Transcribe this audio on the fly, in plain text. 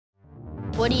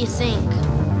What do you think?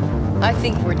 I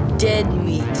think we're dead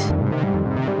meat.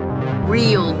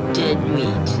 Real dead meat.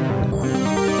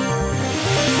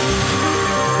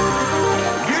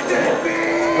 You dead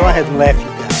meat! Go ahead and laugh, you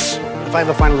guys. If I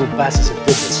ever find a little bastards that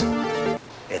did this,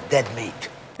 they're dead meat.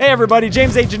 Hey everybody,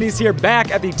 James A. Janice here, back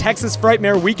at the Texas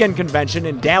Frightmare Weekend Convention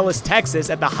in Dallas,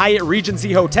 Texas at the Hyatt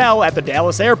Regency Hotel at the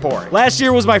Dallas Airport. Last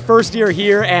year was my first year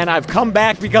here, and I've come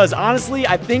back because honestly,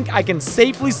 I think I can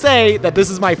safely say that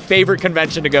this is my favorite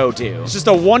convention to go to. It's just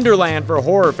a wonderland for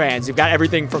horror fans. You've got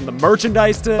everything from the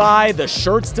merchandise to buy, the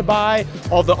shirts to buy,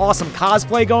 all the awesome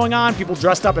cosplay going on, people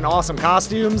dressed up in awesome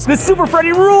costumes. This Super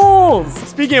Freddy rules!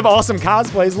 Speaking of awesome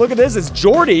cosplays, look at this, it's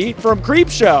Jordy from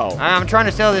Creepshow. I'm trying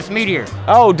to sell this meteor.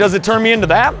 Oh, does it turn me into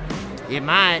that? It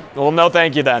might. Well, no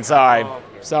thank you then, sorry.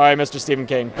 Sorry, Mr. Stephen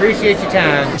King. Appreciate your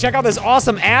time. Check out this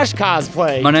awesome Ash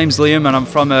cosplay. My name's Liam and I'm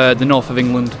from the north of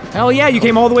England. Hell yeah, you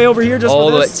came all the way over here just all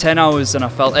for the way, this? 10 hours, and I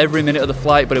felt every minute of the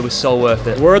flight, but it was so worth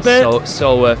it. Worth it?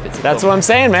 So worth it. That's what I'm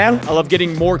saying, man. I love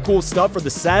getting more cool stuff for the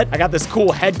set. I got this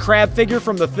cool head crab figure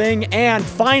from The Thing, and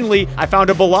finally, I found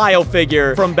a Belial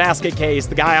figure from Basket Case,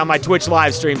 the guy on my Twitch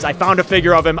live streams. I found a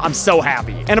figure of him. I'm so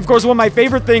happy. And of course, one of my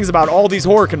favorite things about all these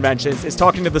horror conventions is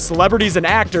talking to the celebrities and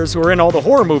actors who are in all the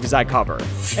horror movies I cover.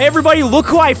 Hey, everybody, look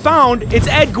who I found. It's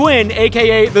Ed Gwynn,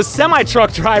 aka the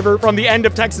semi-truck driver from the end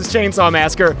of Texas Chainsaw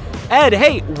Massacre. Ed,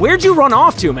 hey, where'd you run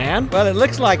off to, man? Well, it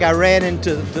looks like I ran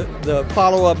into the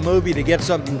follow-up movie to get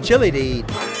something chilly to eat.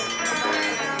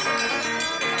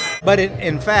 But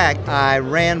in fact, I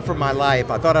ran for my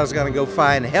life. I thought I was going to go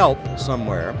find help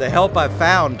somewhere. The help I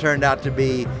found turned out to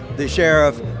be the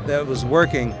sheriff that was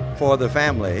working for the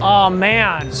family. Oh,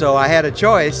 man. So I had a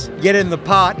choice, get in the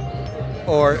pot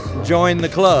or join the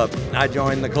club. I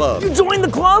joined the club. You joined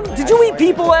the club? Did you eat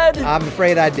people, Ed? I'm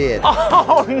afraid I did.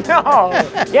 Oh, no.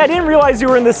 Yeah, I didn't realize you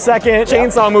were in the second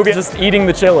Chainsaw movie just eating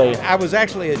the chili. I was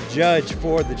actually a judge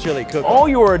for the chili cook. Oh,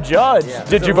 you were a judge. Yeah.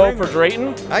 Did you vote for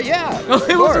Drayton? Yeah, Oh,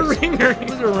 it was a ringer. It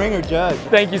was a ringer judge.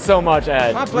 Thank you so much,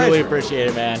 Ed. My pleasure. Really appreciate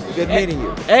it, man. Good meeting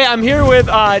you. Hey, I'm here with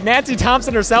Nancy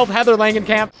Thompson herself, Heather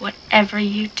Langenkamp. Whatever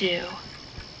you do,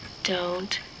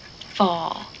 don't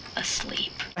fall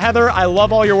asleep. Heather, I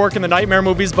love all your work in the Nightmare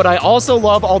movies, but I also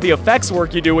love all the effects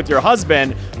work you do with your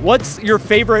husband. What's your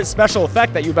favorite special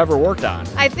effect that you've ever worked on?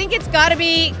 I think it's gotta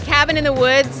be Cabin in the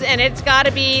Woods, and it's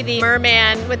gotta be the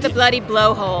merman with the bloody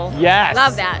blowhole. Yes.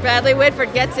 Love that. Bradley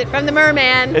Whitford gets it from the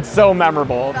merman. It's so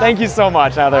memorable. Thank you so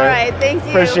much, Heather. All right, thank you.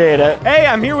 Appreciate it. Hey,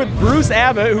 I'm here with Bruce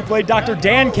Abbott, who played Dr.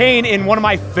 Dan Kane in one of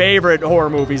my favorite horror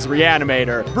movies,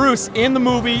 Re-Animator. Bruce, in the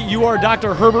movie, you are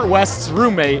Dr. Herbert West's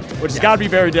roommate, which has got to be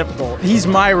very difficult. He's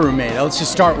my roommate. Let's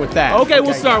just start with that. Okay,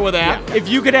 we'll start with that. Yeah. If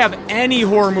you could have any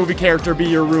horror movie character be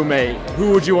your roommate,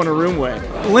 who would you want to room with?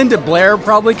 Linda Blair,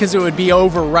 probably, because it would be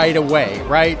over right away,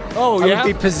 right? Oh, yeah? I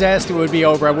would be possessed, it would be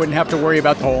over. I wouldn't have to worry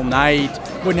about the whole night,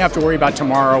 wouldn't have to worry about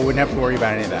tomorrow, wouldn't have to worry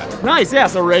about any of that. Nice, yeah,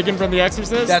 so Reagan from The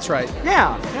Exorcist? That's right.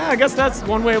 Yeah, I guess that's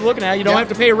one way of looking at it. You don't have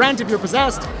to pay rent if you're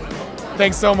possessed.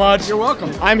 Thanks so much. You're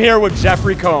welcome. I'm here with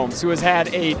Jeffrey Combs, who has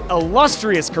had an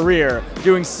illustrious career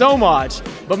doing so much,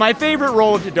 but my favorite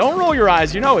role of, don't roll your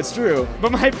eyes, you know it's true,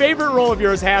 but my favorite role of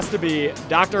yours has to be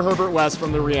Dr. Herbert West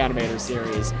from the Re-Animator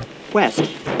series. West.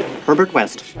 Herbert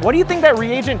West. What do you think that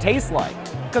reagent tastes like?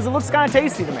 Because it looks kind of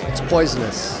tasty to me. It's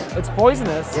poisonous. It's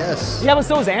poisonous? Yes. Yeah, but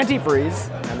so is antifreeze,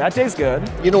 and that tastes good.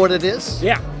 You know what it is?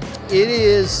 Yeah. It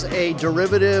is a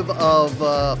derivative of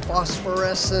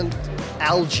phosphorescent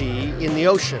algae in the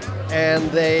ocean. And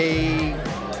they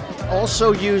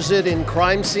also use it in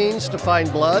crime scenes to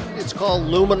find blood. It's called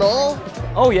luminol.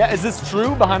 Oh yeah, is this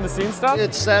true behind the scenes stuff?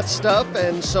 It's that stuff,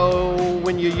 and so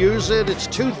when you use it, it's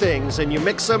two things, and you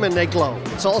mix them and they glow.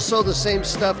 It's also the same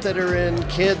stuff that are in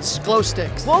kids' glow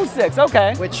sticks. Glow sticks,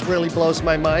 okay. Which really blows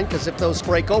my mind, because if those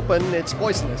break open, it's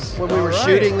poisonous. When we were right.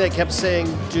 shooting, they kept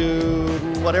saying,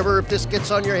 dude, whatever, if this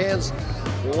gets on your hands,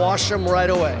 wash them right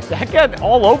away. That got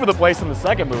all over the place in the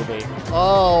second movie. Oh,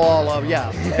 all of, yeah.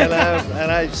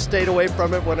 And I stayed away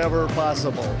from it whenever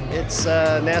possible. It's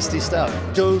nasty stuff.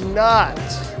 Do not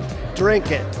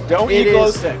drink it. Don't eat glow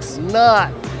sticks.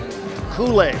 Not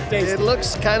Kool-Aid. Tasty. It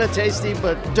looks kind of tasty,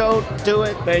 but don't do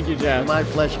it. Thank you, Jeff. My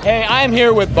pleasure. Hey, I'm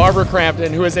here with Barbara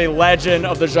Crampton, who is a legend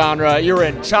of the genre. You're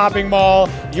in Chopping Mall,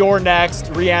 You're Next,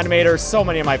 Re-Animator, so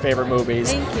many of my favorite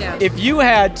movies. Thank you. If you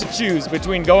had to choose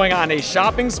between going on a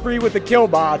shopping spree with the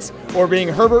Killbots or being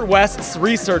Herbert West's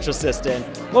research assistant,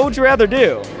 what would you rather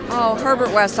do? Oh,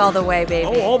 Herbert West all the way, baby.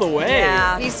 Oh, all the way?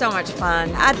 Yeah, he's so much fun.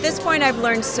 At this point, I've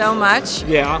learned so much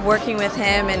working with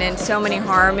him and in so many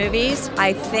horror movies.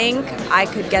 I think I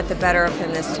could get the better of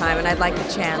him this time, and I'd like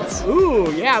a chance.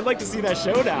 Ooh, yeah, I'd like to see that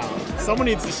showdown. Someone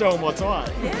needs to show him what's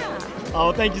what. Yeah.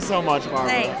 Oh, thank you so much, Barbara.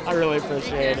 Thanks. I really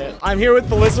appreciate it. I'm here with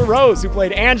Felissa Rose, who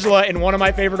played Angela in one of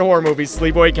my favorite horror movies,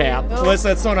 Sleepaway Camp.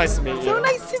 Felissa, it's so nice to meet you. So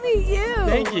nice to meet you.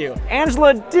 Thank you.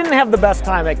 Angela didn't have the best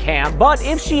time at camp, but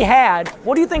if she had,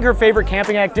 what do you think her favorite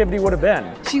camping activity would have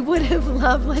been? She would have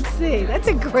loved, let's see, that's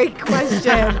a great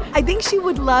question. I think she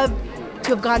would love to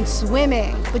have gone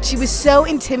swimming, but she was so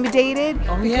intimidated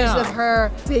because of her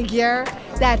figure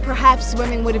that perhaps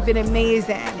swimming would have been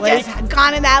amazing. Lake? Just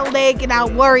gone in that lake and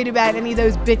not worried about any of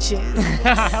those bitches.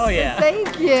 Hell yeah.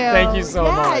 Thank you. Thank you so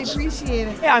much. I appreciate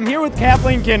it. Yeah, I'm here with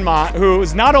Kathleen Kinmont, who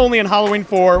is not only in Halloween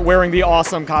 4 wearing the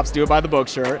awesome Cops Do It by the Book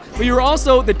shirt, but you're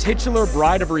also the titular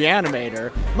bride of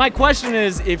Re-Animator. My question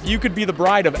is, if you could be the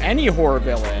bride of any horror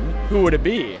villain, who would it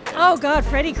be? Oh God,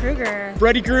 Freddy Krueger.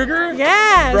 Freddy Krueger?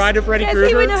 Yes. Bride of Freddy Krueger? Yes,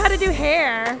 he would know how to do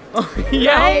hair. Oh,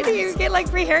 yeah. Right? He would get like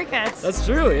free haircuts. That's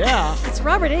true, yeah. It's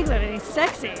Robert Englund and he's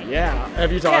sexy. Yeah.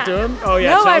 Have you talked to him? Oh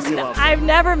yeah, No, Chelsea loves him. I've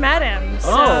never met him. So.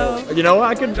 Oh, you know what?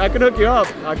 I can hook you up.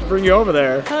 I can bring you over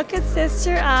there. Hook a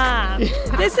sister up.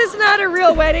 This is not a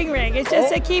real wedding ring. It's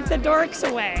just to keep the dorks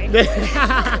away.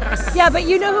 Yeah, but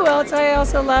you know who else I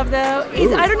also love though?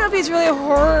 I don't know if he's really a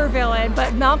horror villain,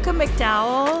 but Malcolm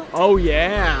McDowell. Oh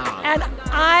yeah. And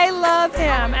I love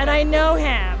him, and I know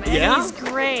him, and he's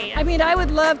great. I mean, I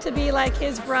would love to be like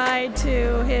his bride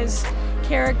to his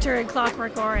character in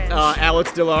Clockwork Orange.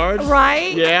 Alex DeLarge?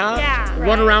 Right? Yeah? Yeah.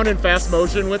 Run around in fast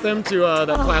motion with him to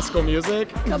that classical music?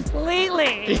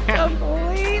 Completely. Yeah.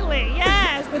 Completely,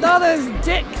 yes. With all those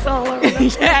dicks all over the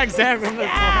place. Yeah, exactly.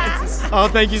 Yeah. Oh,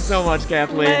 thank you so much,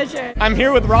 Kathleen. Pleasure. I'm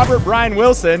here with Robert Brian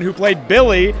Wilson, who played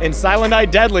Billy in Silent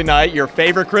Night, Deadly Night, your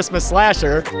favorite Christmas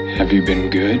slasher. Have you been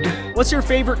good? What's your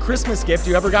favorite Christmas gift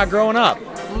you ever got growing up?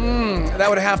 That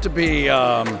would have to be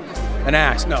an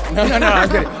axe. No, I'm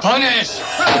kidding. Punish!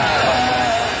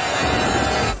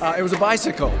 It was a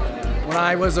bicycle. When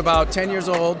I was about 10 years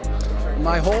old,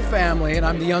 my whole family, and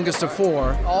I'm the youngest of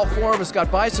 4, all 4 of us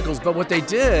got bicycles, but what they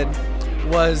did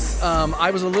was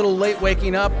I was a little late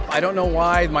waking up. I don't know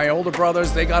why. My older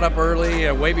brothers, they got up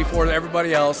early, way before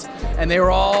everybody else, and they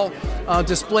were all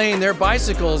displaying their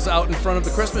bicycles out in front of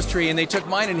the Christmas tree, and they took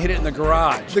mine and hid it in the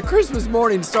garage. The Christmas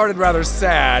morning started rather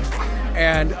sad,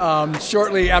 and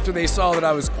shortly after they saw that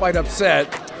I was quite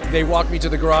upset, they walked me to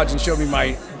the garage and showed me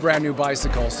my brand new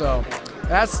bicycle. So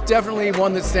that's definitely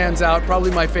one that stands out,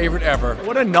 probably my favorite ever.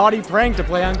 What a naughty prank to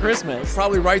play on Christmas.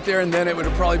 Probably right there and then it would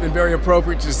have probably been very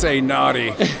appropriate to say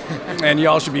naughty, and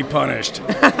y'all should be punished.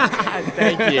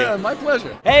 Thank you. My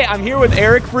pleasure. Hey, I'm here with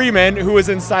Eric Freeman, who is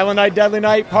in Silent Night, Deadly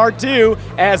Night Part 2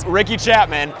 as Ricky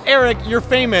Chapman. Eric, you're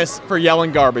famous for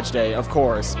yelling Garbage Day, of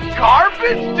course.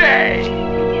 Garbage Day!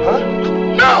 Huh?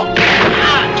 No!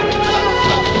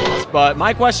 But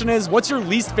my question is, what's your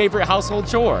least favorite household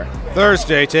chore?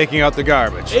 Thursday, taking out the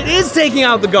garbage. It is taking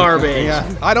out the garbage.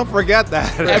 Yeah, I don't forget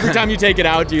that. Every time you take it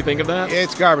out, do you think of that?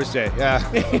 It's garbage day, yeah.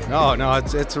 No,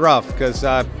 it's rough because,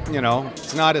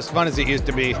 it's not as fun as it used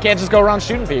to be. Can't just go around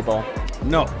shooting people.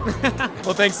 No.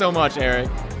 Well, thanks so much, Eric.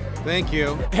 Thank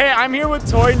you. Hey, I'm here with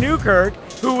Toy Newkirk,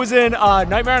 who was in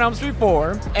Nightmare on Elm Street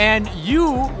 4, and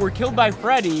you were killed by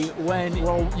Freddy when,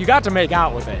 you got to make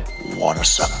out with it. Wanna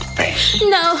suck the face?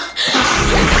 No.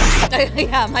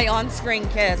 Yeah, my on-screen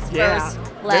kiss. First,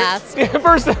 last.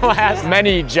 First and last.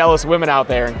 Many jealous women out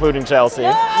there, including Chelsea.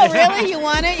 Oh, really? You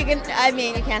want it? You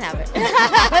can't have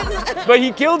it. But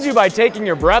he killed you by taking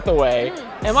your breath away.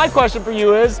 And my question for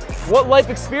you is, what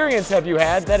life experience have you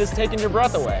had that has taken your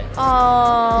breath away?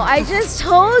 Oh, I just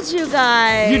told you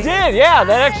guys. You did, yeah.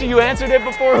 That actually, you answered it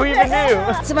before we even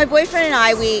knew. So my boyfriend and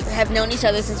I, we have known each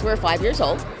other since we were 5 years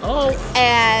old. Oh.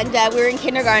 And we were in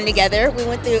kindergarten together. We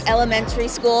went through elementary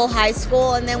school, high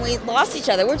school, and then we lost each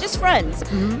other. We're just friends.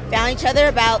 Found each other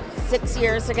about 6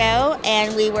 years ago,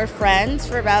 and we were friends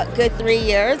for about good 3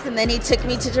 years. And then he took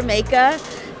me to Jamaica.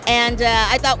 And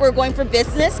I thought we were going for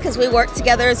business because we worked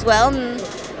together as well. And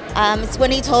it's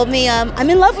when he told me, I'm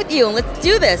in love with you and let's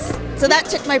do this. So that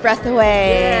took my breath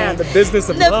away. Yeah, the business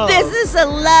of love. The business of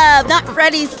love, not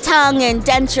Freddy's tongue and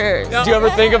dentures. Did you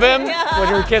ever think of him when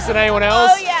you were kissing anyone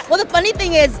else? Oh, yeah. Well, the funny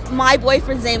thing is, my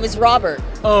boyfriend's name is Robert.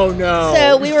 Oh, no.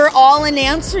 So we were all in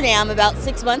Amsterdam about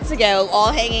 6 months ago,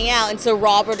 all hanging out. And so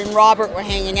Robert and Robert were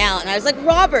hanging out. And I was like,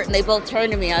 Robert. And they both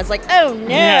turned to me. I was like, oh, no.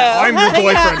 Yeah, I'm your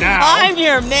boyfriend now. I'm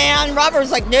your man. Robert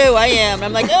was like, no, I am. And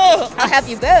I'm like, oh, I'll have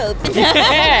you both.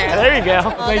 Yeah, there you go.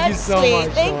 Oh, thank you so sweet. much.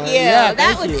 Thank you. Yeah,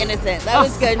 that was innocent. That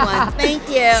was a good one. Thank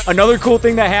you. Another cool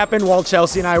thing that happened while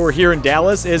Chelsea and I were here in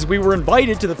Dallas is we were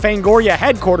invited to the Fangoria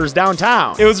headquarters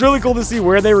downtown. It was really cool to see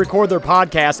where they record their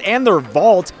podcast and their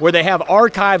vault where they have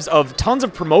archives of tons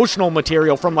of promotional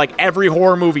material from like every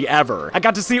horror movie ever. I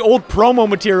got to see old promo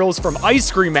materials from Ice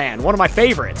Cream Man, one of my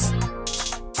favorites.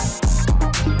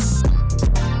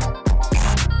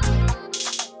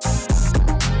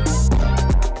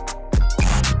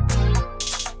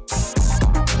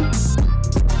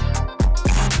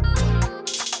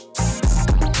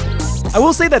 I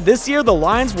will say that this year, the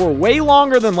lines were way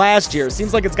longer than last year. It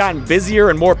seems like it's gotten busier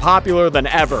and more popular than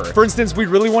ever. For instance, we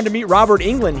really wanted to meet Robert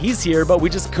Englund. He's here, but we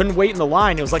just couldn't wait in the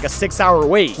line. It was like a 6-hour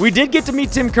wait. We did get to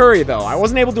meet Tim Curry, though. I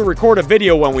wasn't able to record a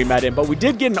video when we met him, but we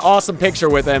did get an awesome picture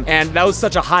with him, and that was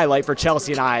such a highlight for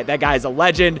Chelsea and I. That guy's a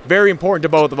legend, very important to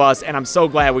both of us, and I'm so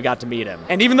glad we got to meet him.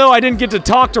 And even though I didn't get to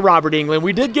talk to Robert Englund,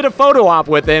 we did get a photo op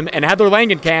with him and Heather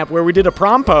Langenkamp where we did a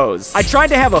prom pose. I tried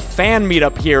to have a fan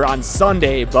meetup here on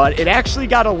Sunday, but it actually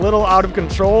got a little out of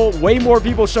control. Way more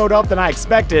people showed up than I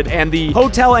expected, and the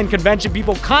hotel and convention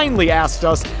people kindly asked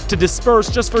us to disperse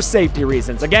just for safety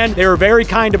reasons. Again, they were very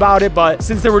kind about it, but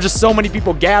since there were just so many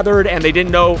people gathered and they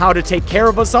didn't know how to take care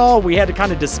of us all, we had to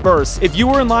kind of disperse. If you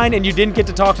were in line and you didn't get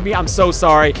to talk to me, I'm so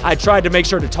sorry. I tried to make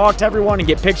sure to talk to everyone and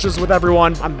get pictures with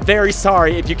everyone. I'm very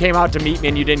sorry if you came out to meet me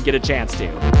and you didn't get a chance to.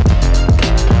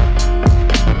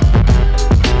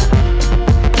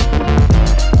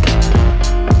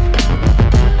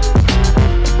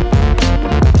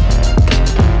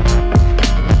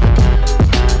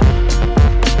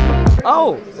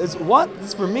 Oh,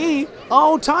 it's for me?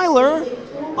 Oh, Tyler.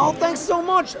 Oh, thanks so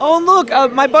much. Oh, and look,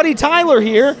 my buddy Tyler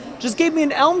here just gave me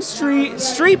an Elm Street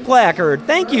placard.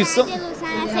 Thank you so much.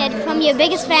 Said, from your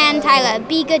biggest fan, Tyler,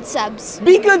 be good subs.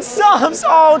 Be good subs!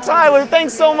 Oh, Tyler,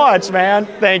 thanks so much, man.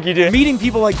 Thank you, dude. Meeting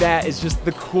people like that is just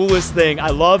the coolest thing. I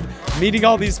love meeting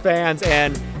all these fans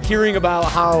and hearing about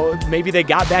how maybe they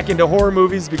got back into horror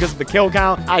movies because of the kill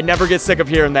count. I never get sick of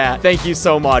hearing that. Thank you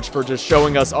so much for just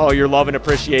showing us all your love and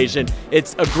appreciation.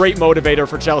 It's a great motivator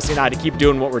for Chelsea and I to keep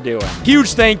doing what we're doing.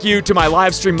 Huge thank you to my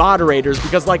live stream moderators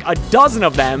because like a dozen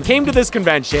of them came to this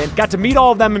convention, got to meet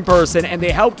all of them in person, and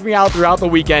they helped me out throughout the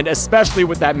weekend, especially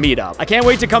with that meetup. I can't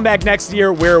wait to come back next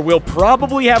year where we'll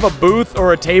probably have a booth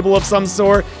or a table of some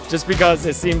sort, just because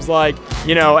it seems like,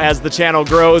 you know, as the channel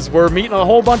grows, we're meeting a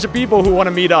whole bunch of people who want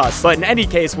to meet us. But in any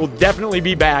case, we'll definitely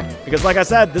be back because, like I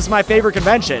said, this is my favorite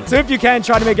convention. So if you can,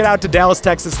 try to make it out to Dallas,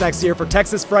 Texas next year for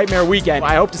Texas Frightmare Weekend.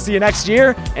 I hope to see you next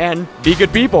year, and be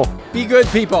good people. Be good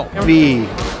people. Be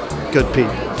good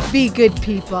people. Be good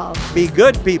people. Be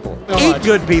good people. Eat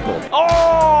good people.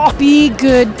 Oh! Be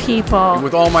good people.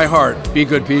 With all my heart, be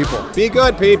good people. Be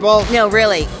good people. No,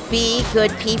 really, be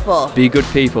good people. Be good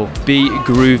people. Be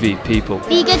groovy people.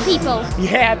 Be good people.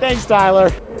 Yeah, thanks, Tyler.